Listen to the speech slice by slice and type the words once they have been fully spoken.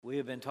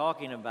have been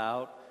talking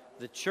about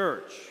the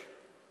church.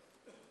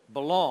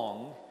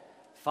 Belong,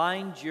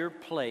 find your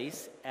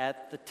place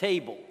at the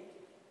table.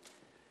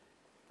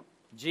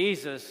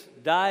 Jesus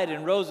died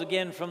and rose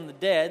again from the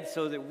dead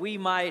so that we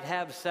might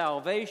have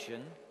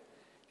salvation.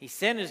 He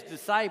sent his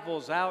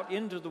disciples out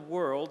into the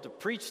world to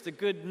preach the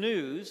good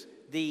news,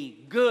 the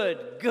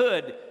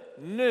good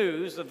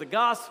news of the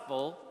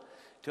gospel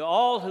to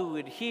all who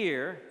would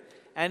hear,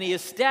 and he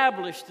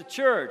established the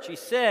church. He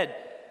said,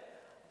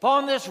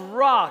 upon this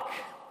rock,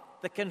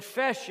 the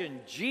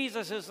confession,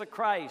 Jesus is the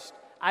Christ,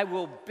 I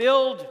will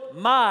build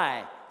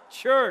my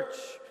church,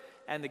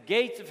 and the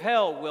gates of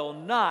hell will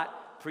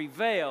not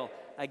prevail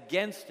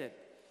against it.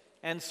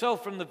 And so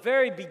from the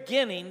very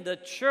beginning, the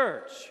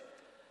church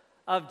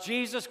of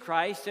Jesus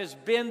Christ has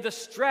been the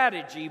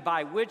strategy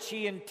by which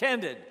he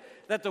intended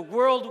that the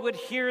world would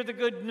hear the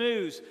good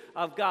news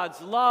of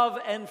God's love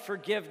and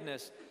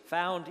forgiveness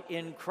found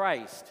in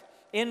Christ.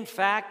 In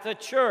fact, the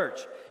church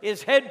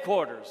is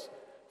headquarters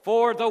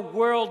for the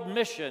world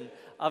mission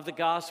of the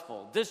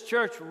gospel. This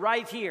church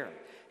right here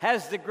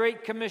has the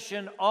Great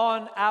Commission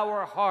on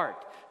our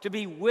heart to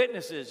be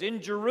witnesses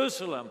in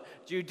Jerusalem,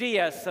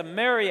 Judea,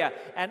 Samaria,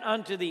 and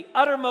unto the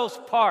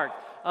uttermost part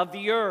of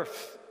the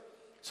earth.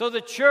 So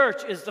the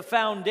church is the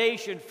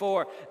foundation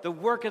for the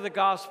work of the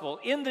gospel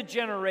in the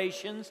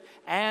generations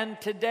and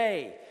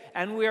today.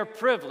 And we are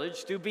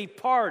privileged to be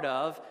part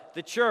of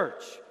the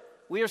church.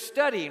 We are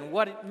studying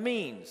what it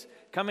means,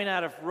 coming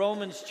out of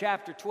Romans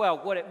chapter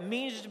 12, what it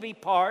means to be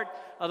part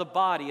of the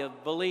body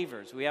of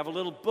believers. We have a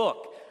little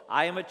book,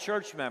 I Am a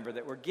Church Member,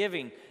 that we're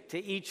giving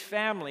to each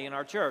family in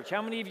our church.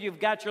 How many of you have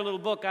got your little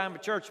book, I Am a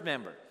Church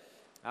Member?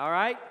 All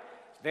right?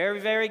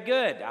 Very, very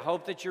good. I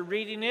hope that you're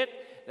reading it,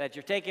 that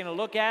you're taking a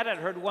look at it. I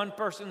heard one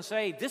person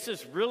say, this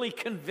is really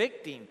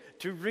convicting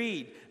to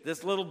read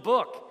this little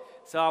book.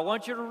 So I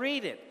want you to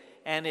read it.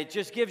 And it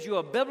just gives you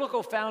a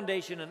biblical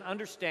foundation and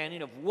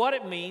understanding of what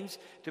it means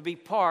to be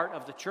part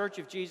of the Church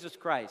of Jesus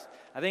Christ.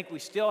 I think we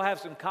still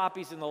have some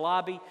copies in the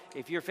lobby.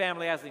 If your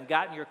family hasn't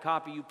gotten your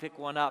copy, you pick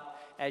one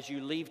up as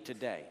you leave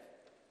today.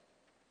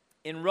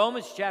 In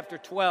Romans chapter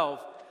 12,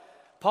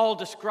 Paul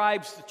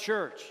describes the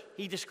church.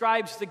 He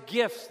describes the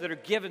gifts that are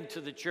given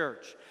to the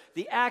church,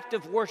 the act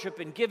of worship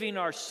and giving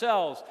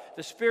ourselves,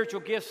 the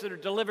spiritual gifts that are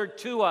delivered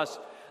to us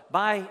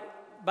by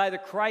the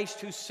Christ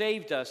who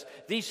saved us.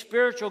 These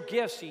spiritual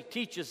gifts, he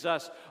teaches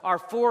us, are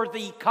for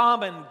the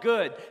common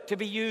good to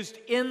be used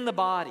in the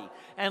body.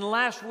 And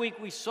last week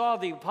we saw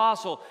the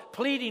apostle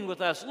pleading with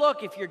us,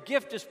 look, if your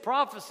gift is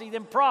prophecy,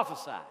 then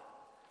prophesy.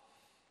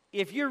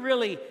 If you're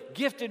really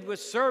gifted with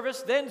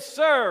service, then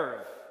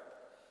serve.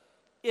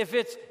 If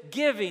it's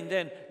giving,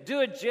 then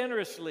do it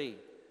generously.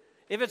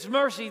 If it's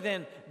mercy,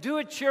 then do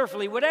it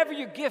cheerfully. Whatever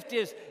your gift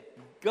is,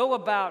 go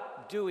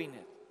about doing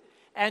it.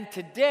 And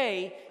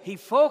today, he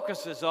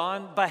focuses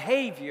on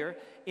behavior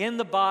in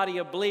the body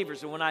of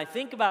believers. And when I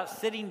think about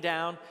sitting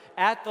down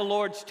at the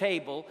Lord's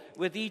table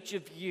with each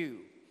of you,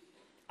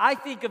 I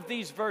think of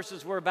these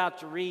verses we're about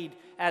to read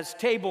as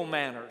table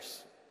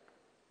manners.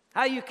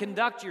 How you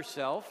conduct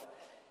yourself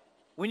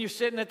when you're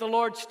sitting at the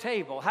Lord's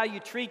table, how you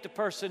treat the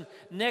person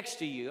next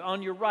to you,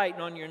 on your right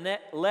and on your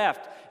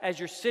left, as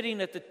you're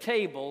sitting at the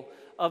table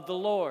of the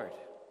Lord.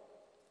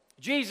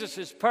 Jesus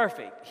is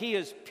perfect. He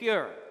is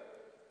pure.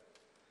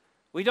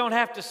 We don't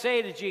have to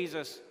say to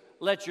Jesus,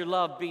 let your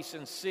love be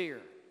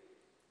sincere.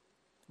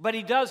 But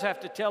he does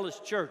have to tell his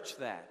church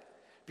that.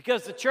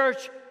 Because the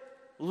church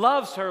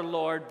loves her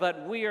Lord,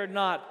 but we are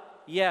not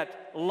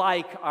yet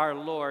like our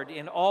Lord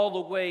in all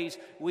the ways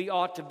we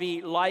ought to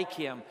be like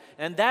him.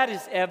 And that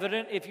is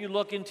evident if you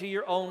look into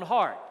your own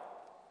heart.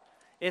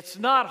 It's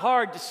not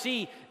hard to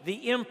see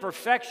the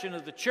imperfection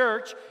of the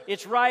church.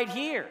 It's right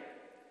here.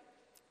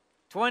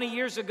 20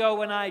 years ago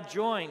when I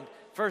joined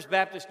First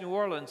Baptist New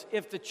Orleans,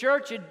 if the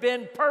church had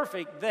been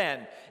perfect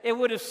then, it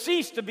would have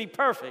ceased to be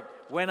perfect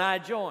when I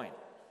joined.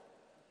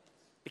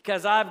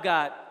 Because I've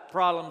got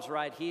problems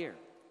right here.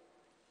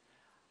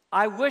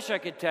 I wish I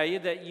could tell you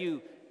that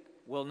you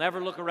will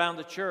never look around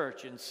the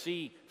church and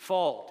see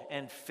fault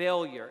and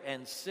failure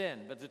and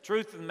sin. But the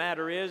truth of the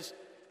matter is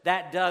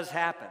that does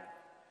happen.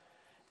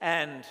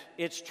 And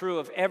it's true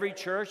of every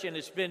church, and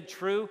it's been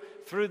true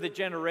through the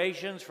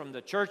generations from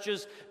the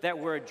churches that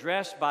were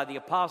addressed by the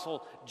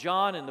Apostle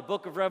John in the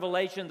book of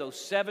Revelation, those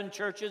 7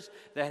 churches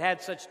that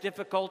had such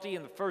difficulty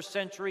in the first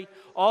century,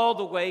 all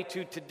the way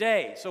to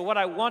today. So what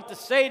I want to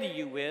say to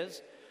you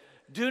is,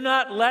 do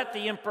not let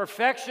the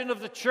imperfection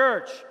of the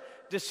church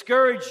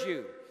discourage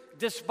you.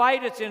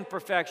 Despite its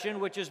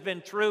imperfection, which has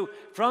been true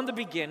from the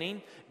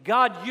beginning,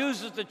 God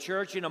uses the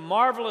church in a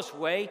marvelous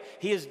way.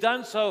 He has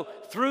done so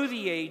through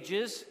the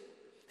ages.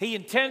 He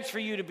intends for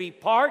you to be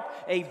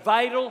a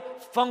vital,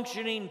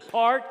 functioning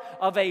part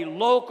of a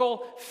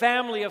local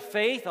family of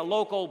faith, a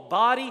local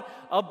body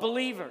of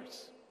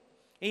believers.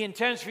 He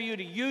intends for you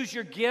to use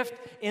your gift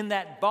in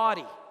that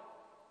body.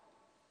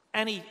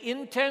 And he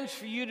intends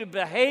for you to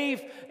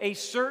behave a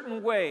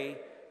certain way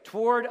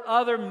toward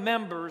other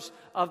members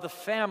of the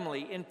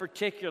family in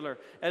particular,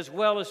 as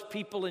well as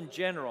people in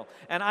general.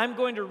 And I'm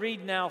going to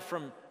read now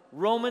from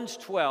Romans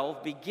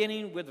 12,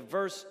 beginning with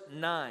verse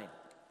 9,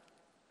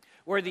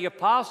 where the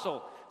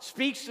apostle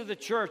speaks to the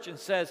church and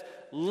says,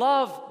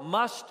 love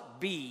must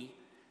be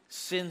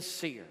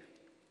sincere.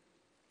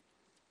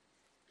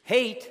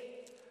 Hate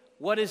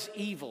what is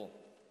evil.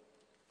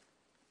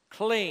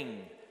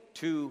 Cling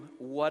to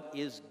what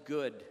is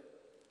good.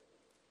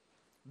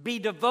 Be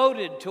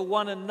devoted to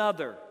one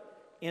another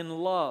in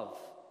love.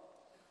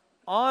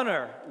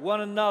 Honor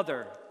one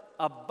another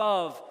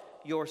above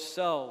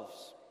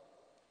yourselves.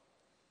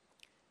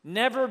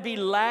 Never be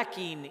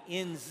lacking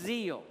in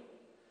zeal,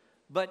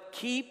 but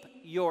keep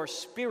your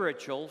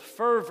spiritual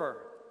fervor,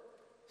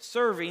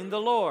 serving the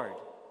Lord.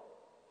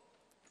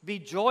 Be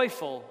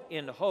joyful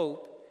in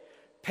hope,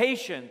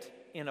 patient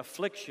in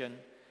affliction,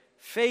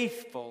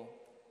 faithful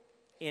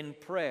in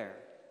prayer.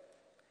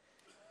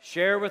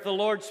 Share with the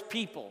Lord's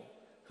people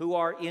who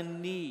are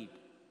in need.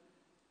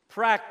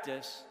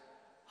 Practice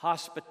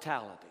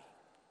hospitality.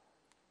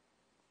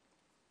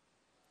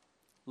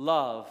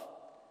 Love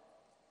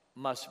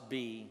must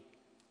be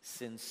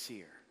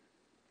sincere.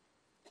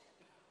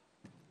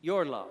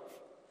 Your love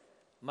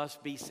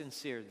must be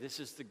sincere.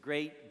 This is the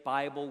great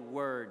Bible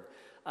word,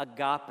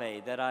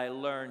 agape, that I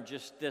learned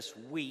just this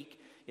week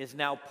is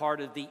now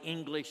part of the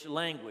English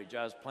language.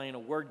 I was playing a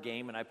word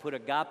game and I put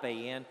agape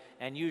in,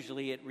 and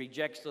usually it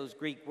rejects those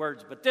Greek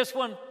words. But this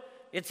one,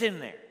 it's in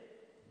there.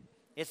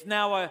 It's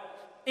now an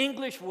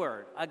English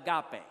word,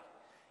 agape.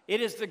 It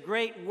is the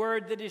great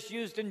word that is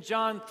used in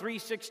John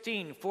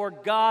 3:16. For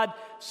God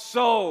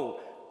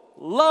so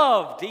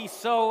loved, He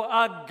so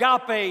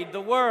agaped the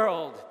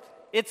world.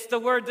 It's the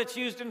word that's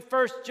used in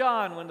 1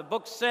 John when the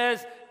book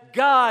says,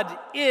 God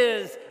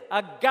is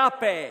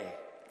agape.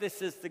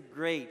 This is the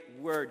great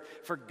word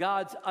for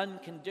God's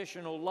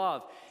unconditional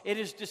love. It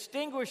is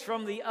distinguished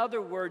from the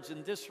other words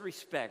in this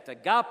respect.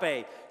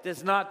 Agape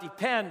does not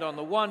depend on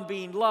the one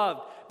being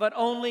loved, but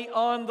only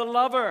on the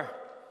lover.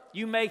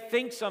 You may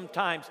think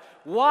sometimes,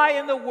 why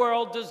in the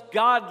world does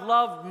God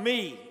love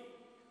me?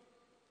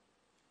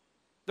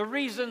 The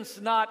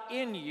reason's not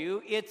in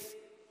you, it's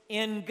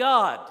in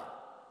God.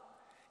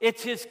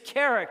 It's His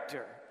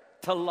character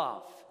to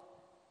love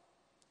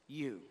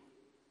you.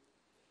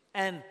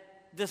 And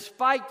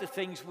despite the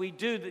things we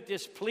do that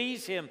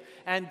displease Him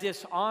and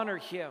dishonor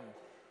Him,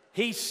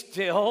 He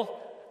still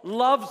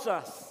loves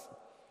us.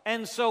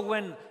 And so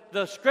when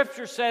the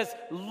Scripture says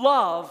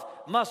love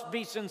must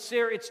be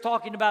sincere, it's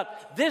talking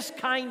about this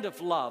kind of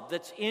love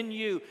that's in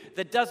you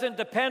that doesn't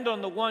depend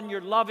on the one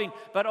you're loving,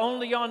 but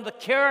only on the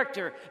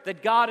character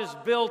that God has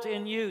built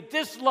in you.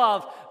 This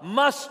love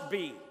must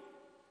be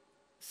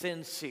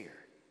sincere.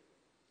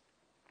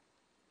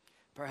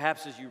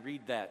 Perhaps as you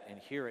read that and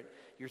hear it,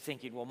 you're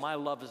thinking, well, my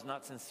love is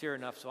not sincere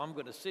enough, so I'm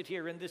going to sit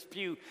here in this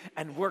pew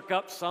and work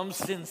up some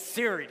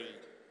sincerity.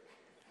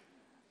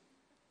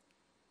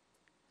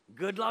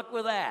 Good luck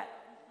with that.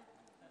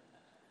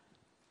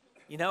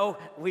 You know,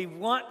 we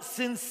want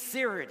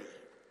sincerity.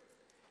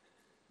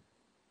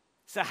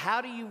 So how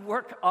do you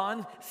work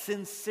on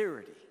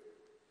sincerity?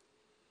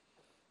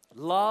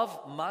 Love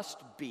must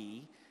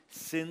be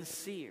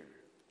sincere.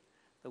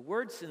 The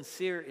word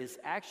sincere is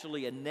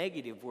actually a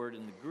negative word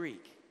in the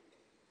Greek.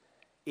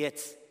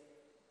 It's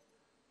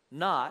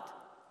not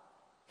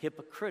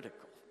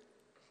hypocritical.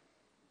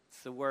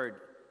 It's the word,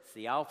 it's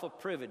the alpha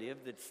privative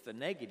that's the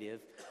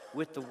negative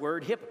with the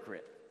word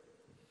hypocrite.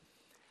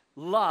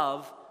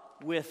 Love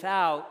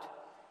without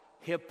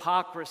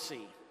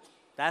hypocrisy.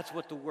 That's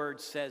what the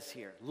word says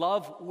here.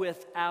 Love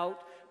without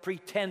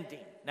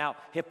pretending. Now,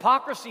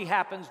 hypocrisy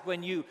happens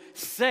when you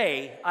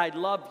say, I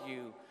love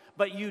you,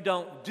 but you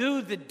don't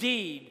do the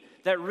deed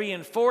that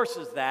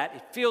reinforces that.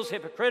 It feels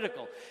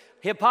hypocritical.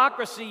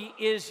 Hypocrisy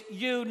is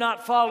you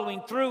not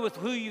following through with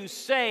who you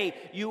say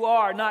you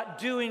are, not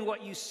doing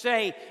what you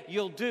say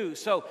you'll do.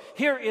 So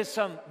here is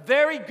some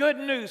very good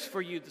news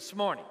for you this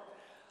morning.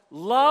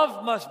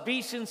 Love must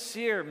be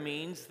sincere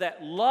means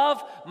that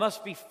love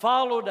must be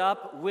followed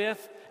up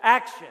with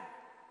action.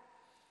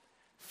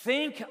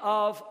 Think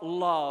of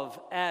love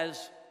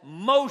as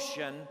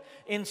motion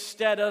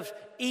instead of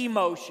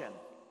emotion.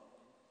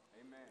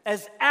 Amen.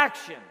 As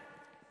action.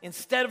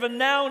 Instead of a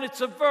noun,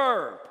 it's a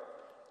verb.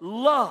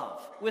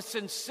 Love with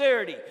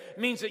sincerity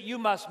means that you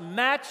must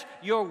match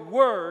your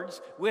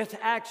words with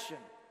action.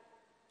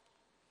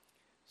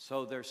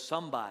 So there's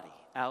somebody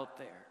out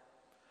there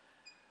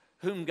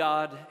whom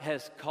God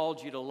has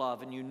called you to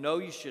love, and you know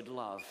you should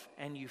love,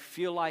 and you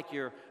feel like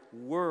your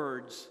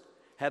words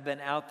have been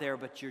out there,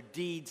 but your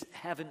deeds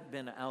haven't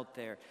been out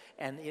there.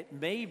 And it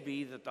may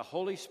be that the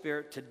Holy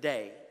Spirit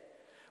today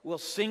will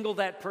single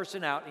that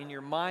person out in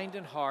your mind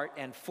and heart,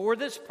 and for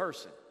this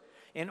person,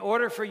 in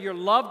order for your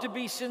love to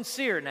be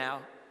sincere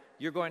now,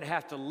 you're going to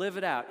have to live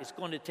it out. It's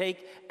going to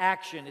take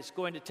action. It's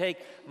going to take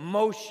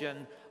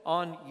motion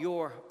on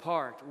your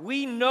part.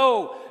 We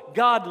know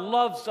God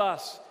loves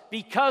us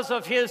because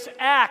of His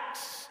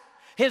acts,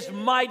 His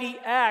mighty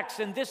acts.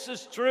 And this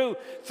is true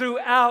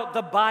throughout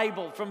the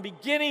Bible. From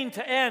beginning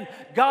to end,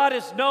 God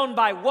is known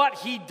by what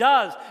He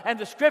does. And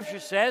the Scripture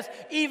says,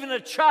 even a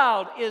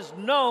child is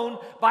known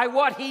by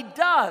what he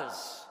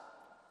does.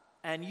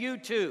 And you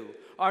too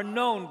are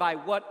known by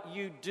what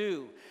you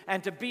do.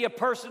 And to be a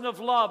person of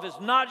love is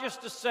not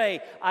just to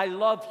say, I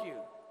love you,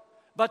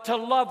 but to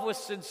love with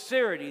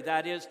sincerity,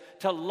 that is,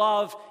 to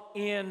love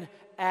in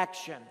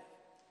action.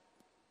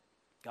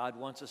 God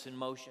wants us in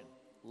motion,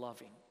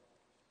 loving.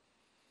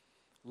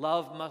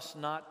 Love must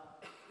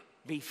not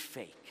be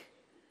fake.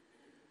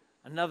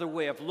 Another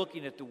way of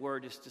looking at the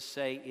word is to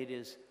say it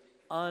is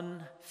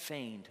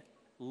unfeigned.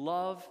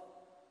 Love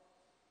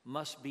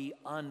must be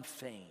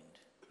unfeigned.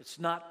 It's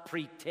not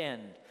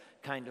pretend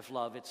kind of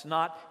love. It's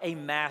not a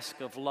mask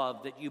of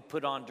love that you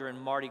put on during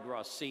Mardi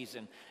Gras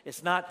season.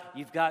 It's not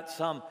you've got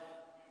some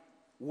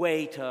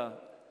way to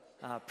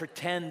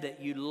pretend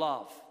that you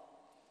love.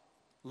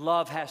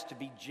 Love has to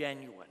be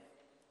genuine.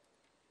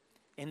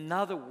 In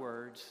other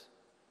words,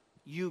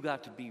 you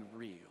got to be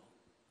real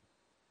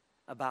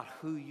about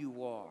who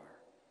you are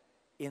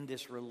in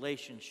this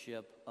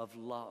relationship of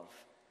love.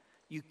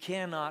 You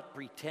cannot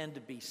pretend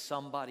to be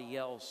somebody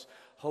else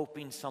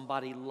hoping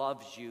somebody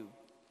loves you.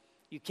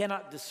 You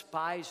cannot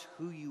despise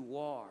who you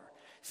are,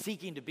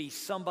 seeking to be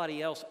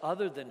somebody else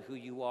other than who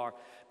you are,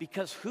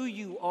 because who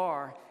you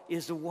are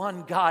is the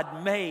one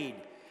God made,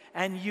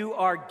 and you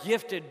are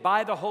gifted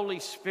by the Holy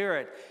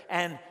Spirit.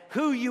 And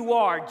who you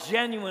are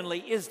genuinely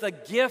is the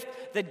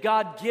gift that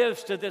God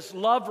gives to this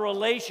love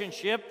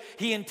relationship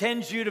He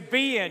intends you to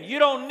be in. You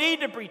don't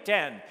need to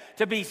pretend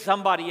to be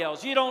somebody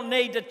else. You don't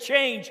need to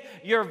change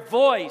your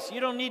voice. You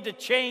don't need to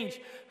change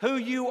who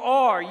you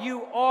are.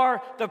 You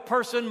are the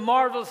person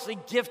marvelously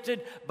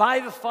gifted by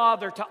the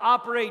Father to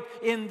operate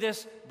in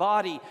this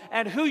body.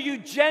 And who you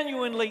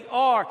genuinely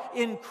are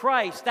in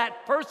Christ,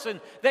 that person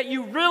that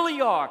you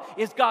really are,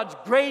 is God's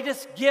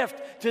greatest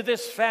gift to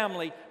this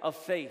family of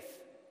faith.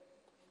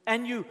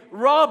 And you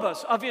rob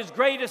us of His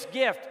greatest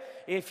gift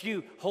if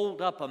you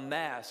hold up a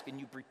mask and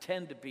you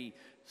pretend to be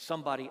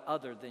somebody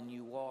other than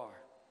you are.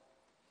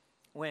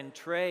 When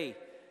Trey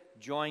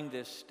joined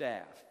this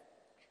staff,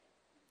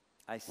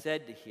 I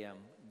said to him,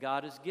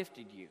 God has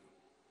gifted you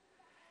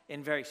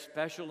in very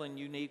special and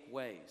unique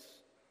ways.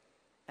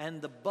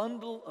 And the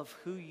bundle of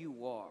who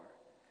you are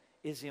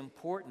is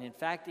important. In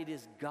fact, it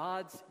is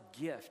God's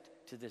gift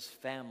to this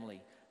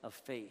family of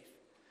faith.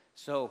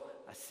 So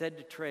I said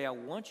to Trey, I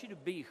want you to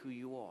be who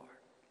you are.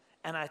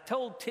 And I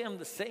told Tim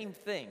the same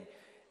thing.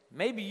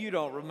 Maybe you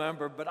don't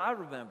remember, but I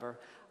remember.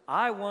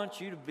 I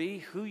want you to be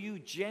who you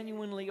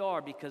genuinely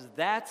are, because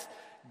that's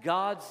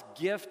God's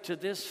gift to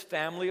this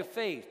family of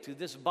faith, to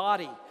this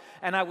body.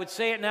 And I would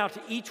say it now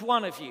to each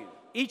one of you.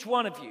 Each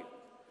one of you.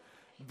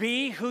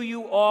 Be who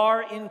you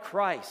are in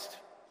Christ.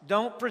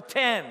 Don't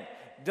pretend.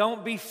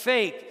 Don't be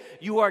fake.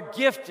 You are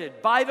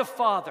gifted by the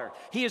Father.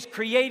 He has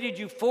created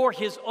you for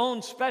His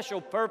own special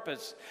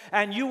purpose.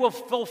 And you will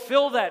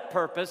fulfill that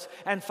purpose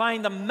and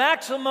find the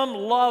maximum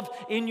love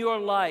in your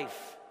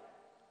life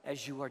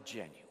as you are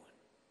genuine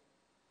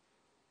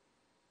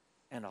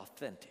and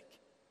authentic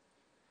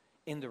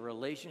in the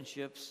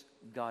relationships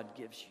God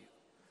gives you.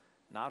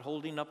 Not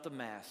holding up the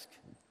mask.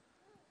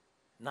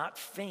 Not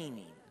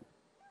feigning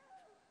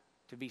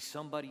to be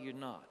somebody you're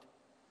not,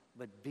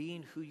 but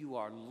being who you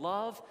are.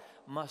 Love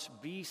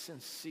must be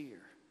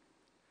sincere.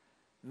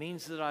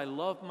 Means that I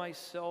love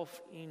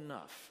myself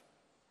enough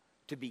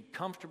to be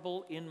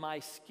comfortable in my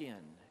skin,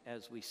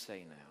 as we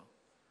say now,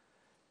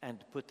 and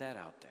to put that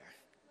out there.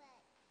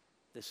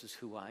 This is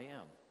who I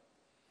am.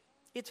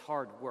 It's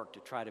hard work to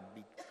try to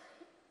be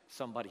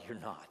somebody you're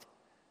not.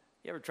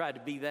 You ever tried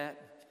to be that?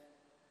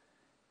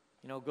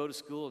 You know, go to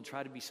school and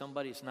try to be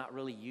somebody that's not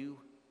really you.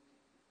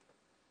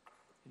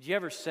 Did you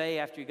ever say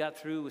after you got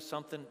through with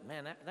something,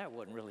 man, that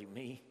wasn't really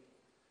me?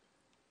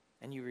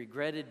 And you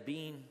regretted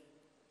being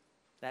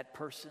that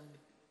person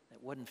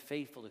that wasn't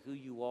faithful to who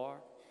you are?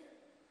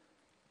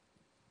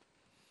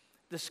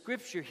 The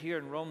scripture here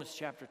in Romans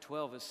chapter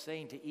 12 is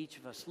saying to each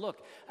of us,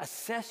 look,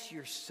 assess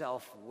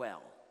yourself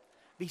well.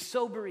 Be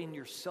sober in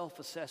your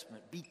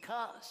self-assessment,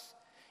 because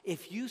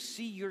if you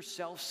see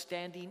yourself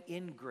standing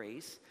in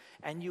grace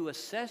and you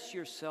assess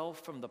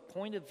yourself from the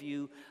point of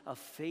view of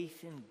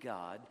faith in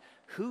God,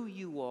 who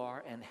you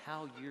are and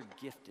how you're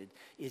gifted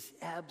is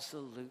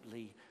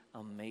absolutely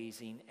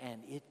amazing,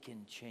 and it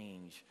can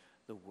change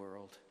the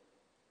world.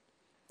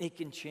 It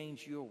can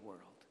change your world.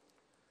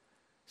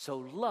 So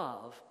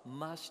love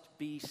must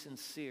be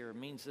sincere. It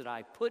means that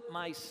I put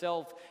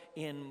myself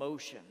in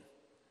motion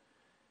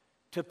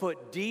to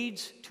put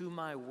deeds to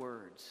my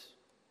words,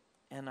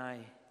 and I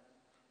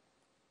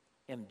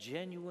am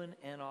genuine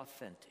and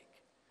authentic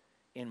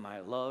in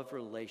my love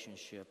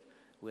relationship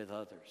with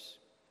others.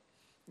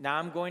 Now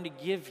I'm going to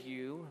give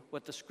you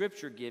what the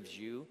scripture gives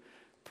you,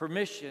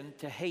 permission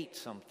to hate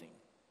something.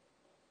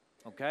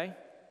 Okay?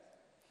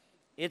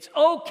 It's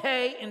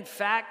okay, in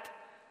fact,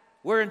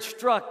 we're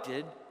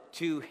instructed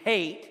to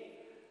hate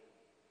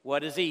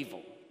what is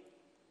evil.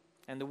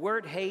 And the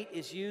word hate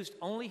is used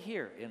only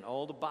here in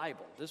all the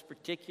Bible, this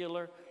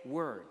particular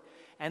word.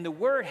 And the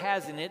word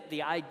has in it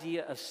the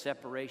idea of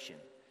separation.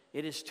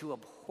 It is to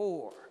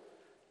abhor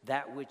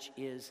that which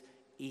is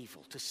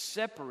evil, to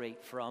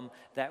separate from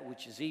that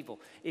which is evil.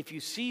 If you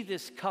see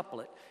this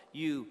couplet,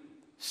 you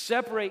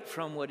separate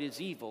from what is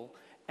evil,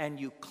 and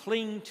you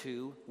cling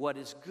to what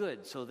is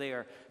good. So they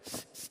are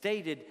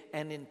stated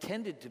and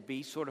intended to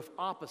be sort of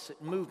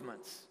opposite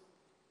movements.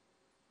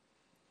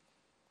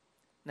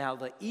 Now,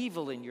 the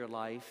evil in your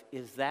life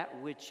is that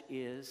which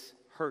is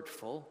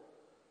hurtful,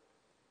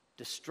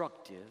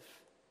 destructive,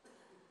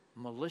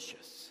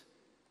 malicious,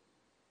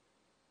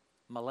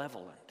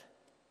 malevolent.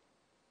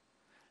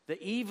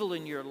 The evil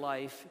in your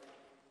life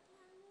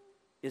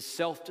is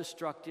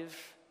self-destructive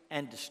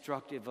and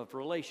destructive of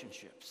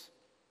relationships.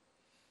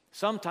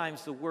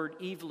 Sometimes the word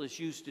evil is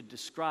used to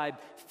describe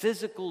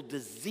physical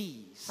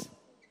disease,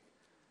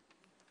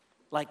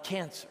 like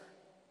cancer.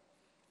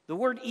 The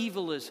word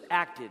evil is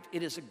active,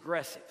 it is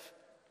aggressive.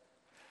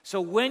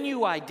 So when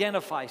you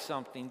identify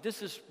something,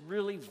 this is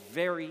really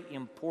very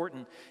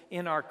important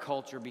in our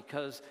culture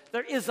because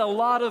there is a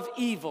lot of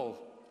evil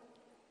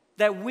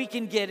that we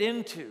can get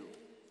into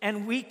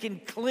and we can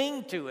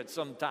cling to it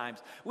sometimes.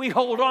 We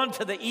hold on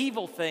to the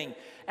evil thing,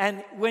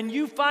 and when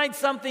you find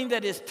something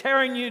that is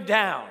tearing you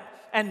down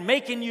and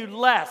making you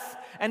less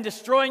and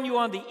destroying you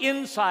on the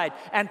inside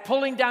and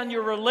pulling down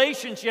your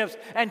relationships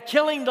and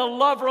killing the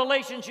love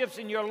relationships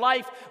in your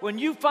life, when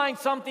you find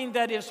something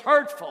that is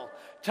hurtful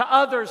to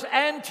others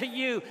and to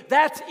you,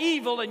 that's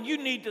evil, and you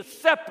need to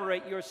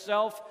separate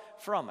yourself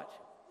from it.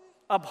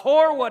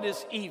 Abhor what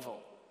is evil.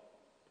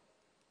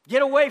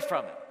 Get away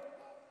from it.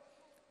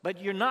 But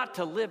you're not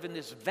to live in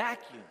this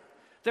vacuum.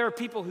 There are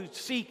people who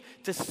seek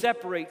to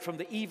separate from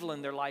the evil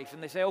in their life,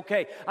 and they say,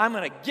 okay, I'm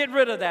going to get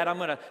rid of that. I'm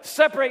going to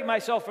separate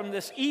myself from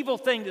this evil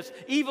thing, this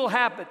evil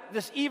habit,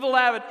 this evil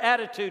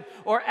attitude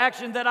or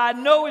action that I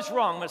know is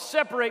wrong. I'm going to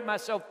separate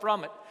myself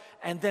from it.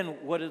 And then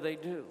what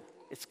do?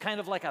 It's kind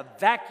of like a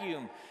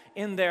vacuum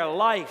in their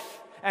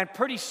life, and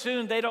pretty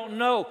soon they don't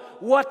know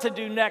what to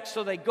do next,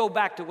 so they go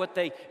back to what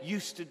they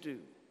used to do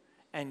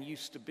and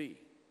used to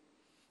be.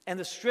 And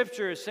the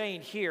scripture is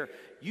saying here,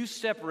 you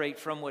separate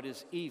from what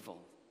is evil,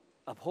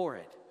 abhor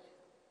it,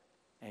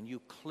 and you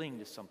cling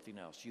to something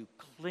else. You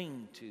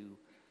cling to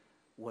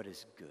what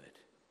is good.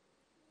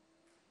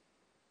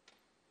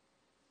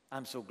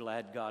 I'm so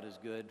glad God is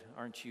good,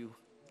 aren't you?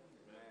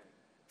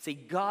 See,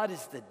 God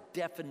is the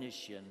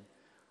definition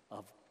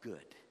of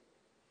good.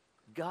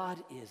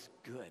 God is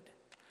good.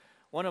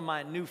 One of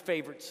my new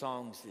favorite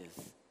songs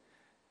is,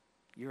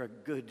 "You're a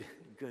good,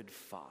 good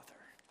Father."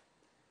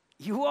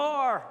 You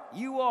are.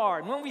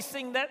 And when we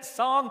sing that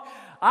song,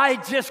 I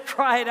just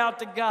cried out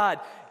to God,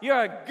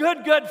 "You're a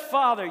good, good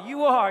Father.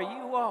 You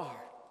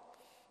are.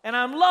 And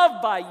I'm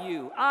loved by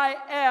you.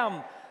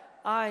 I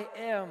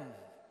am.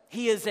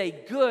 He is a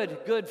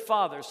good, good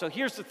Father." So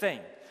here's the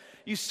thing.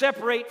 You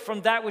separate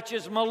from that which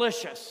is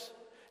malicious,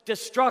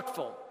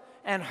 destructive,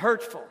 and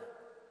hurtful.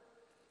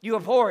 You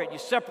abhor it, you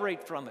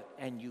separate from it,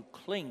 and you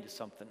cling to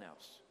something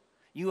else.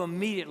 You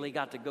immediately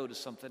got to go to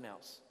something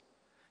else.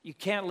 You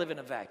can't live in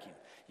a vacuum.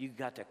 You've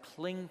got to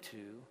cling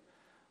to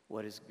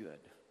what is good.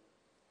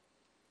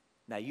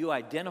 Now, you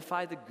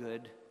identify the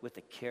good with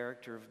the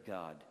character of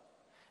God.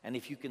 And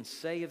if you can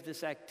say of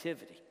this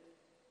activity,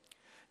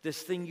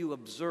 this thing you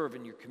observe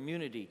in your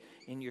community,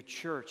 in your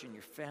church, in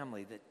your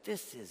family, that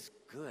this is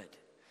good,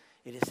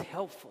 it is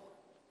helpful,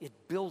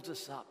 it builds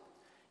us up,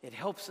 it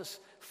helps us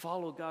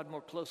follow God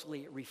more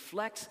closely, it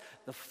reflects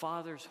the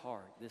Father's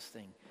heart, this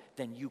thing,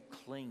 then you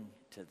cling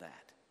to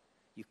that.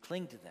 You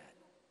cling to that.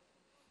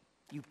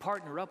 You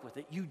partner up with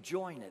it. You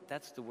join it.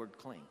 That's the word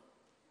cling.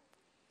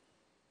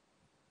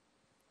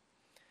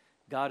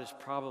 God has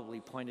probably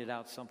pointed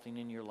out something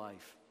in your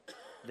life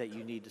that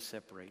you need to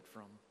separate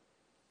from.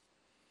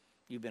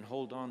 You've been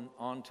holding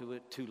on to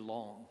it too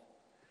long.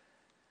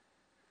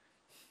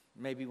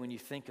 Maybe when you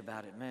think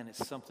about it, man,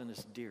 it's something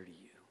that's dear to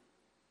you.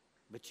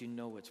 But you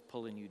know it's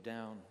pulling you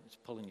down. It's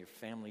pulling your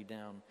family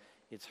down.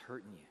 It's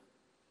hurting you.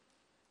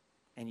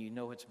 And you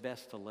know it's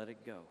best to let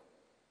it go.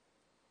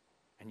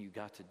 And you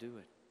got to do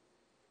it.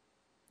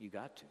 You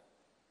got to.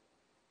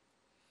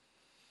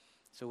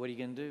 So what are you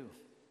going to do?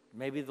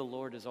 Maybe the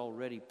Lord is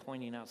already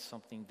pointing out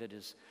something that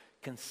is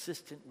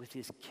consistent with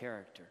His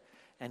character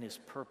and His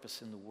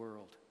purpose in the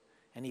world.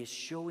 And He is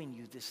showing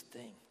you this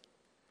thing,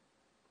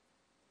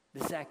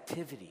 this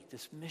activity,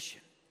 this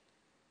mission.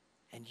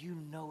 And you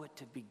know it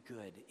to be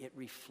good. It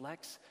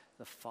reflects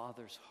the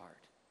Father's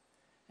heart.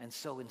 And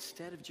so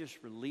instead of just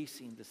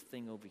releasing this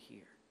thing over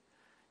here,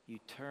 you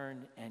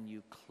turn and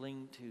you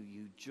cling to,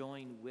 you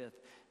join with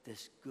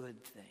this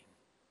good thing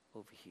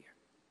over here.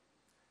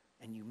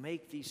 And you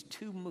make these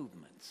two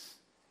movements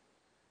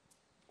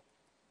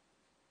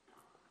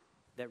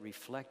that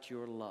reflect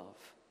your love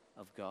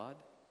of God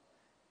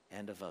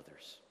and of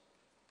others.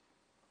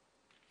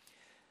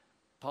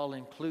 Paul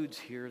includes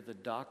here the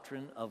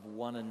doctrine of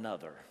one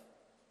another.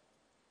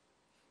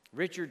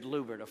 Richard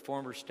Lubert, a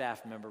former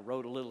staff member,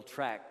 wrote a little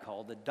tract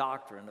called The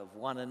Doctrine of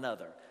One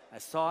Another. I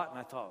saw it and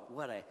I thought,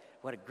 what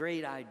a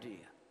great idea.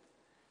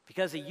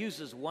 Because he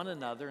uses one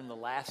another in the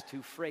last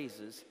two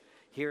phrases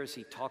here as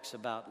he talks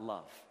about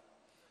love.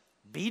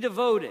 Be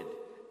devoted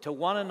to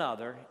one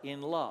another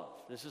in love.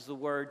 This is the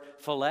word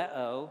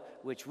phileo,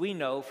 which we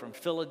know from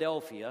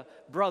Philadelphia,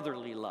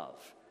 brotherly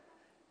love.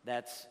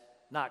 That's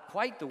not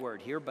quite the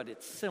word here, but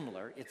it's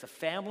similar. It's a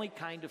family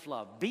kind of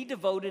love. Be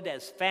devoted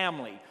as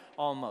family,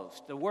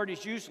 almost. The word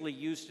is usually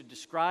used to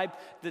describe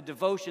the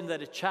devotion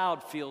that a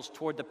child feels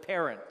toward the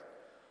parent,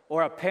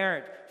 or a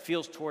parent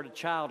feels toward a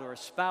child, or a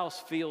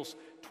spouse feels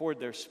toward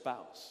their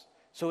spouse.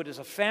 So it is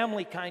a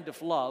family kind of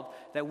love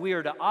that we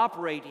are to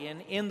operate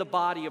in the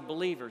body of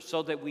believers,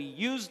 so that we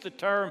use the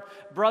term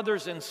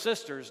brothers and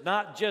sisters,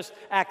 not just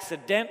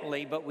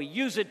accidentally, but we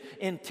use it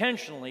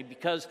intentionally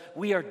because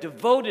we are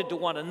devoted to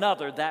one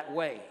another that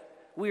way.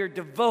 We are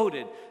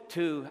devoted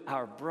to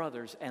our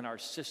brothers and our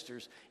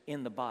sisters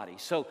in the body.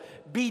 So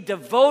be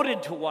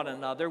devoted to one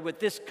another with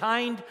this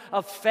kind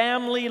of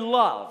family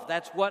love.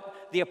 That's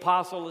what the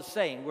apostle is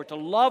saying. We're to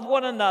love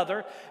one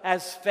another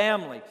as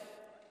family.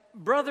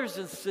 Brothers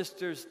and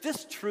sisters,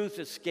 this truth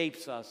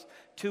escapes us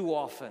too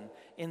often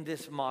in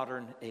this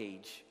modern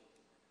age.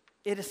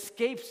 It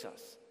escapes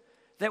us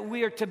that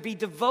we are to be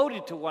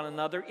devoted to one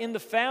another in the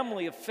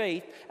family of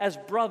faith as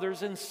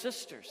brothers and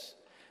sisters,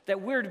 that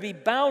we're to be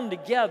bound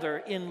together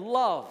in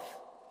love.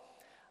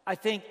 I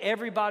think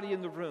everybody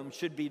in the room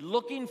should be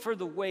looking for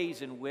the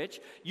ways in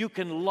which you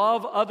can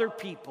love other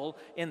people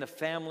in the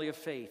family of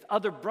faith,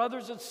 other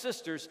brothers and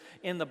sisters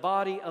in the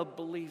body of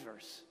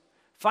believers,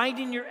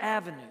 finding your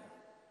avenue,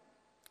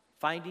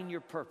 finding your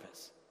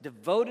purpose,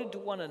 devoted to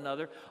one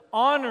another,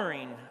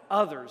 honoring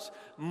others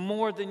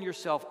more than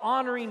yourself,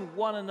 honoring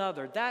one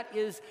another. That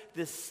is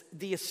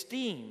the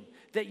esteem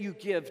that you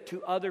give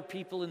to other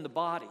people in the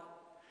body.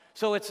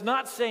 So it's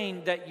not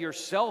saying that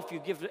yourself,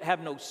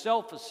 have no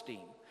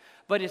self-esteem,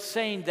 but it's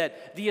saying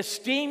that the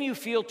esteem you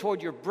feel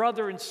toward your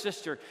brother and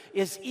sister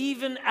is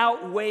even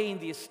outweighing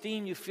the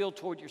esteem you feel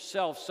toward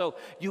yourself. So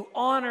you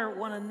honor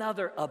one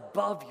another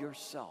above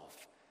yourself.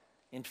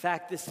 In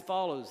fact, this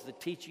follows the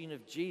teaching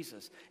of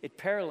Jesus. It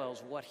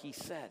parallels what he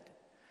said.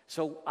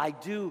 So I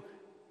do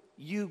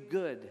you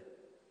good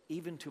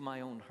even to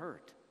my own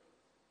hurt.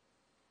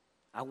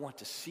 I want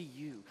to see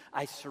you.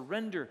 I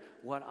surrender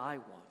what I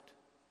want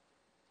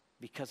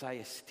because I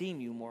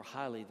esteem you more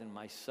highly than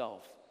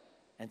myself.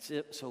 And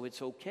so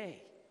it's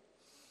okay.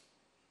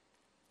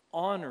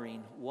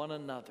 Honoring one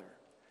another,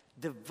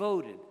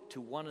 devoted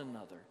to one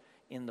another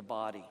in the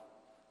body.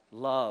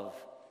 Love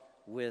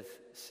with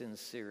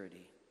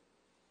sincerity.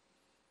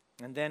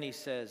 And then he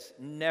says,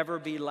 never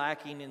be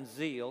lacking in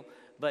zeal,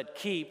 but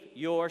keep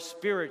your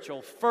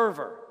spiritual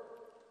fervor.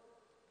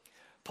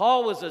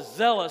 Paul was a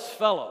zealous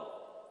fellow.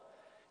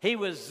 He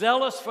was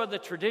zealous for the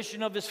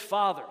tradition of his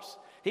fathers.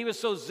 He was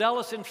so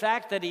zealous, in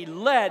fact, that he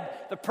led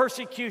the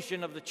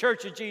persecution of the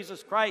Church of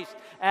Jesus Christ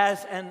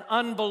as an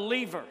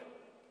unbeliever.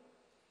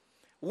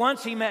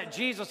 Once he met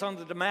Jesus on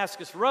the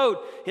Damascus Road,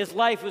 his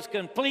life was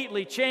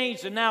completely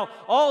changed, and now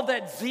all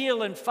that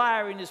zeal and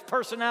fire in his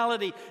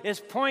personality is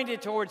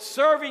pointed towards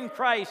serving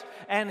Christ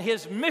and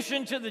his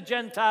mission to the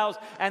Gentiles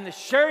and the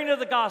sharing of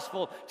the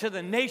gospel to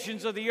the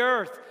nations of the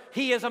earth.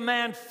 He is a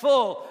man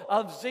full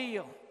of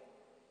zeal.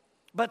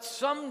 But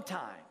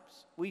sometimes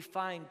we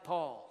find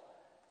Paul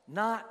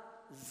not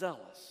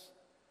zealous,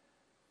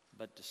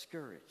 but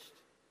discouraged,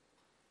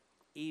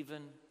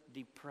 even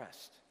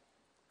depressed.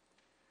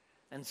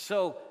 And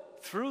so,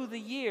 through the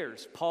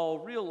years, Paul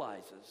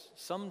realizes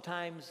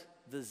sometimes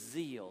the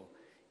zeal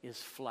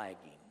is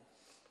flagging.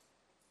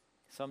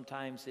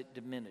 Sometimes it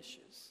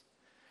diminishes.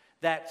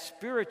 That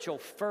spiritual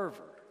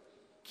fervor,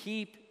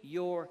 keep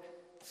your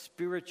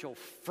spiritual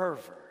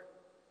fervor.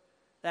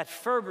 That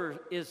fervor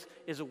is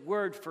a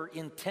word for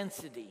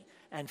intensity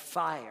and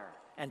fire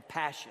and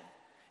passion.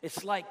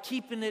 It's like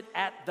keeping it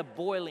at the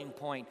boiling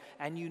point,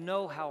 and you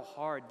know how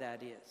hard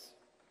that is.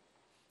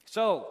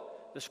 So,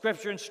 the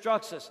scripture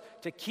instructs us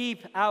to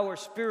keep our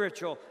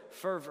spiritual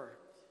fervor.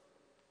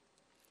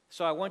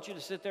 So I want you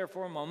to sit there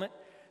for a moment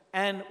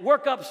and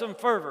work up some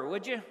fervor,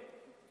 would you?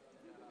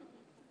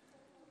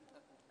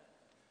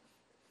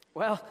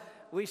 Well,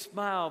 we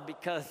smile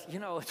because,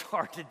 it's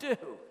hard to do.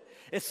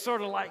 It's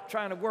sort of like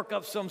trying to work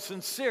up some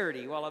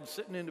sincerity while I'm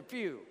sitting in the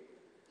pew.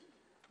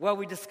 Well,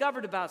 we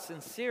discovered about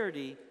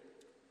sincerity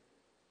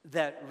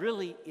that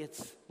really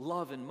it's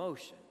love in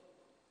motion.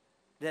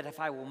 That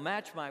if I will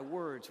match my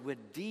words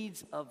with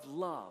deeds of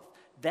love,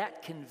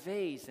 that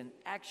conveys and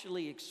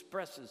actually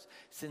expresses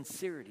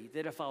sincerity.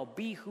 That if I'll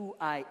be who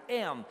I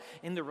am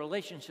in the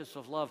relationships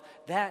of love,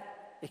 that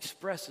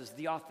expresses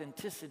the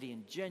authenticity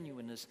and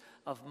genuineness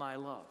of my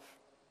love.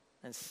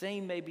 And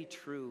same may be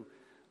true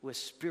with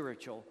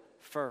spiritual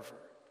fervor.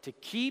 To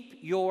keep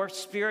your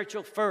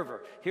spiritual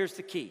fervor, here's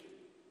the key.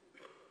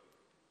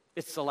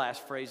 It's the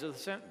last phrase of the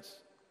sentence.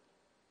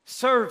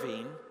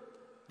 Serving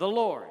the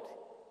Lord.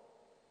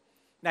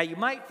 Now, you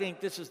might think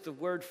this is the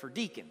word for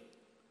deacon,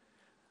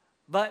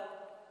 but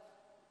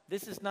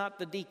this is not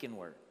the deacon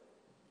word.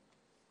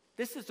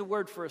 This is the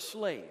word for a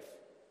slave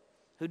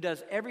who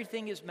does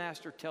everything his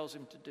master tells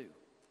him to do.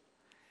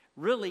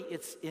 Really,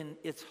 it's in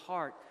its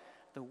heart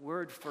the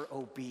word for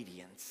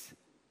obedience.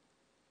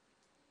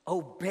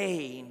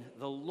 Obeying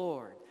the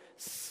Lord,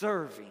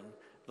 serving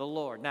the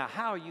Lord. Now,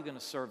 how are you going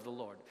to serve the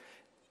Lord?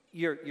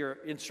 Your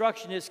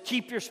instruction is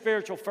keep your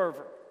spiritual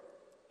fervor.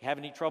 You have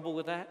any trouble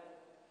with that?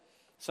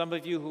 Some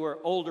of you who are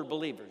older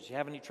believers, you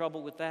have any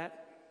trouble with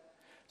that?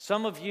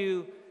 Some of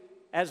you,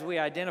 as we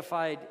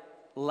identified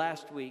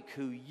last week,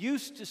 who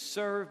used to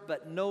serve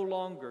but no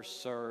longer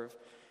serve,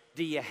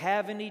 do you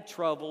have any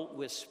trouble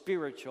with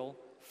spiritual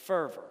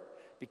fervor?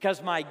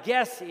 Because my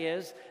guess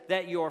is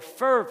that your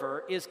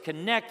fervor is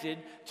connected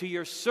to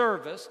your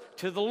service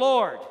to the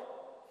Lord.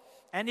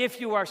 And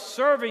if you are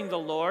serving the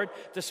Lord,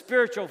 the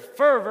spiritual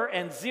fervor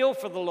and zeal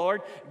for the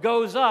Lord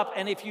goes up.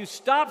 And if you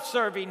stop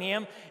serving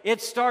Him, it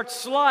starts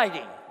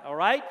sliding, all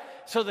right?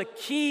 So the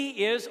key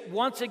is,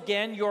 once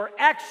again, your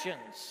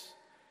actions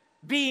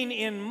being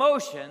in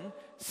motion,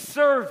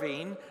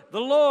 serving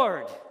the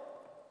Lord.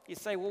 You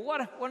say, well,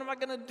 what am I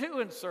going to do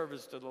in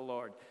service to the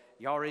Lord?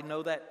 You already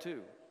know that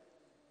too.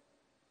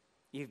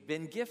 You've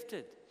been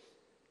gifted.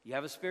 You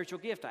have a spiritual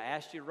gift. I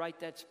asked you to write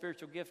that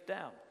spiritual gift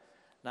down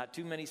not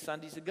too many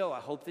Sundays ago. I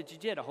hope that you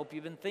did. I hope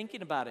you've been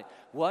thinking about it.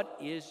 What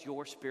is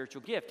your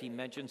spiritual gift? He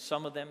mentioned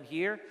some of them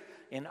here.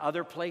 In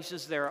other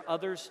places, there are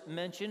others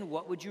mentioned.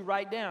 What would you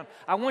write down?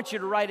 I want you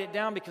to write it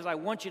down because I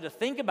want you to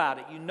think about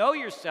it. You know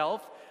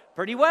yourself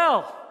pretty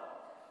well.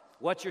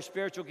 What's your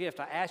spiritual gift?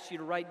 I asked you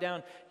to write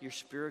down your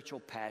spiritual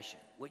passion,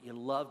 what you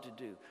love to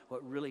do,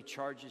 what really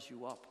charges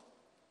you up.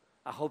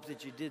 I hope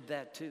that you did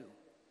that too.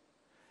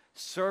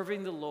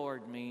 Serving the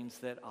Lord means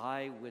that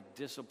I, with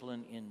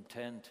discipline,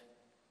 intent,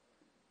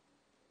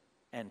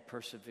 and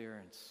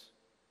perseverance,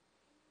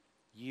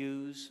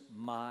 use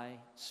my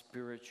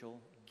spiritual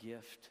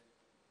gift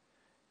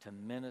to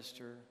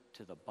minister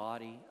to the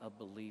body of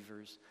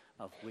believers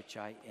of which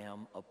I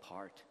am a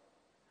part.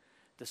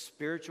 The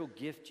spiritual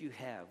gift you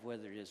have,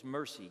 whether it is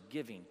mercy,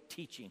 giving,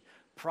 teaching,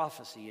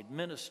 prophecy,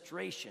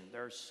 administration,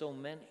 there are so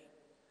many.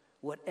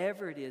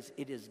 Whatever it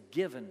is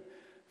given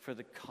for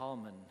the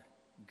common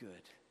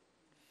good.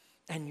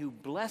 And you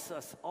bless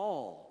us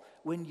all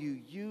when you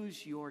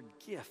use your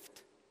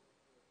gift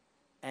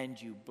and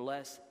you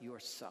bless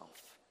yourself.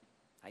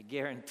 I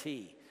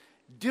guarantee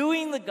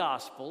doing the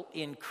gospel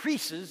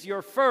increases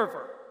your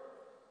fervor.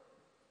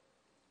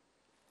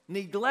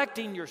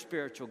 Neglecting your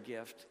spiritual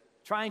gift,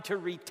 trying to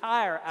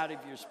retire out of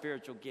your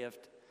spiritual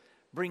gift,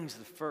 brings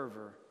the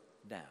fervor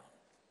down.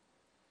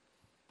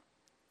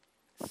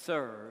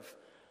 Serve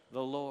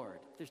the Lord.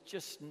 There's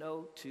just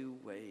no two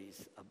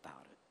ways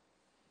about it.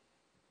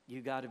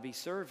 You got to be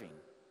serving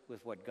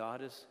with what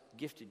God has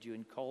gifted you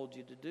and called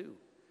you to do.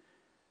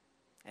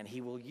 And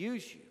He will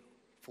use you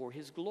for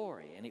His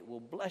glory, and it will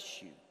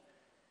bless you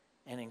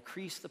and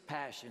increase the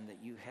passion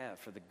that you have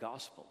for the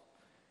gospel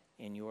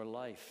in your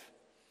life.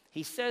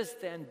 He says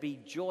then, be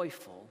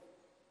joyful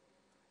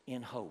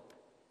in hope.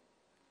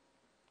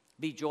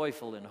 Be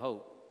joyful in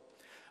hope.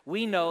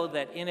 We know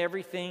that in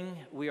everything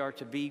we are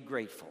to be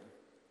grateful.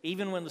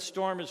 Even when the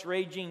storm is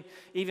raging,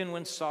 even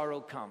when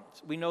sorrow comes.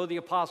 We know the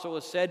apostle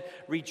has said,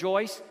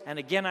 rejoice, and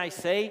again I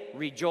say,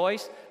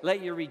 rejoice.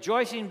 Let your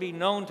rejoicing be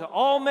known to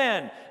all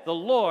men. The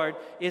Lord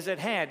is at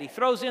hand. He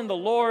throws in the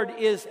Lord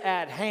is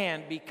at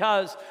hand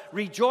because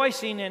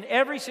rejoicing in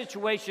every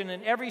situation,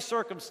 in every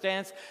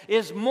circumstance,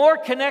 is more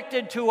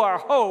connected to our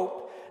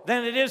hope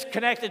than it is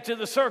connected to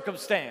the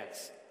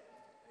circumstance.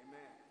 Amen.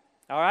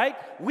 All right?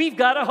 We've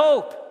got a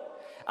hope.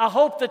 A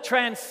hope that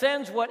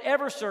transcends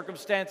whatever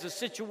circumstances,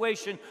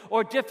 situation,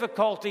 or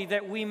difficulty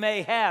that we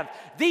may have.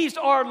 These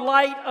are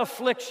light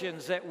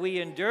afflictions that we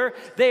endure.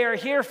 They are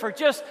here for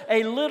just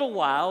a little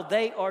while.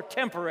 They are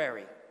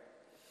temporary.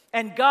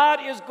 And God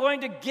is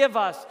going to give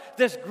us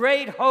this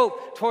great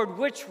hope toward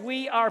which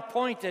we are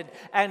pointed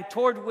and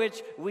toward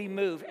which we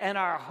move. And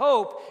our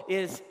hope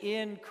is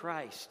in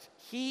Christ.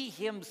 He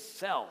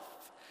Himself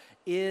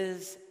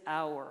is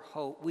our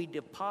hope. We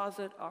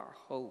deposit our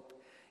hope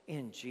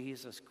in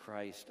Jesus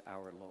Christ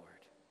our Lord.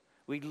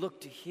 We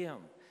look to Him.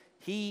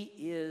 He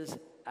is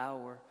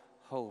our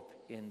hope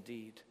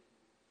indeed.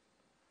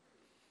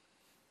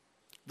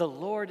 The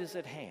Lord is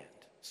at hand,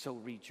 so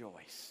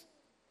rejoice.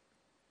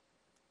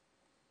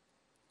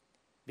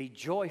 Be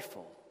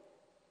joyful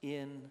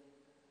in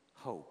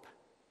hope.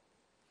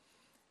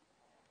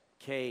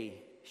 Kay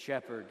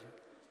Shepherd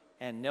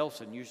and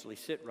Nelson usually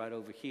sit right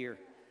over here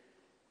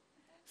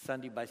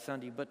Sunday by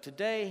Sunday, but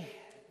today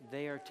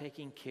they are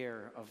taking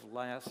care of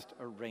last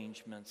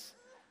arrangements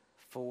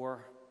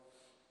for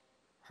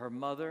her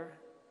mother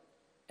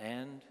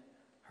and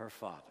her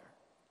father,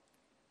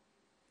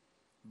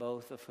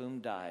 both of whom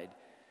died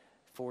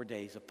 4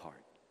 days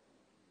apart.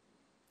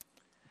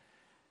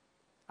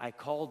 I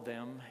called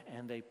them,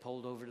 and they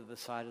pulled over to the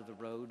side of the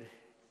road,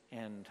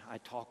 and I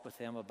talked with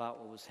them about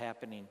what was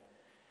happening.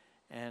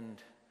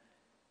 And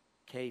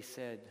Kay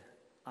said,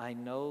 I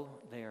know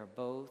they are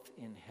both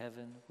in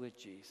heaven with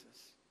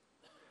Jesus.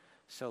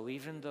 So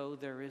even though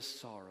there is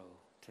sorrow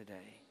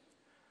today,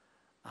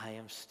 I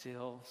am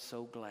still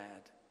so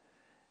glad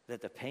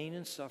that the pain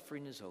and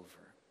suffering is over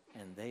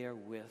and they are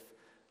with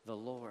the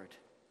Lord.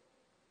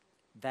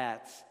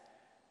 That's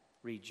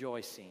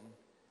rejoicing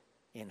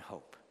in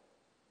hope.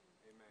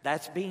 Amen.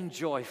 That's being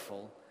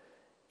joyful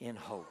in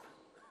hope.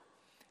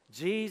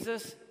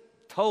 Jesus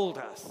told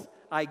us,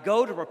 I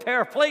go to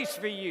prepare a place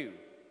for you.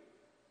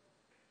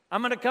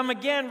 I'm going to come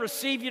again,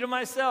 receive you to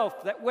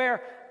myself, that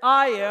where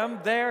I am,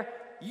 there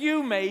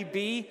you may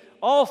be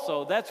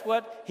also. That's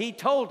what he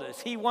told us.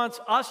 He wants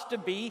us to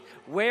be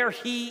where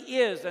he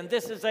is. And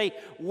this is a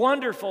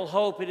wonderful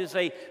hope. It is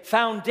a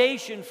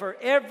foundation for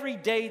every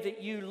day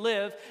that you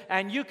live.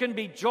 And you can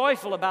be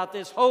joyful about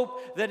this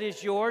hope that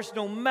is yours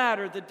no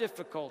matter the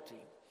difficulty.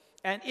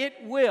 And it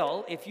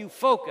will, if you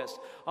focus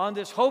on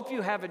this hope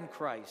you have in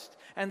Christ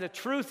and the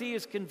truth he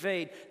has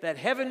conveyed, that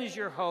heaven is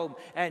your home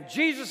and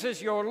Jesus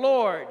is your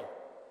Lord,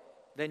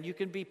 then you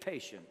can be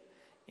patient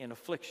in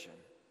affliction.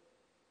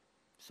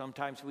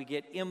 Sometimes we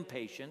get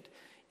impatient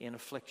in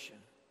affliction.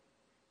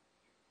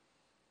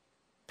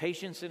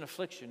 Patience in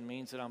affliction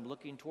means that I'm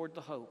looking toward the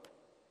hope,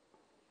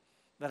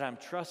 that I'm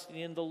trusting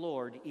in the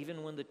Lord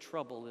even when the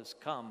trouble has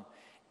come,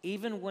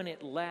 even when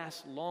it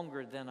lasts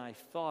longer than I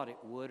thought it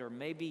would, or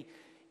maybe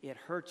it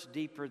hurts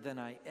deeper than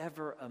I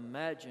ever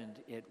imagined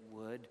it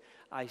would.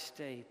 I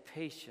stay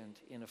patient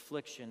in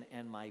affliction,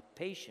 and my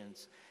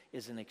patience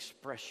is an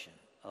expression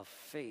of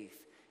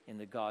faith in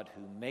the God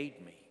who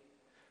made me,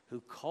 who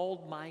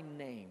called my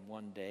name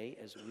one day,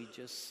 as we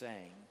just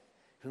sang,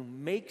 who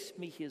makes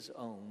me his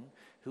own,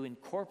 who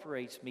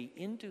incorporates me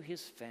into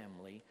his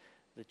family,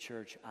 the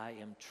church. I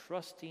am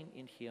trusting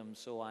in him,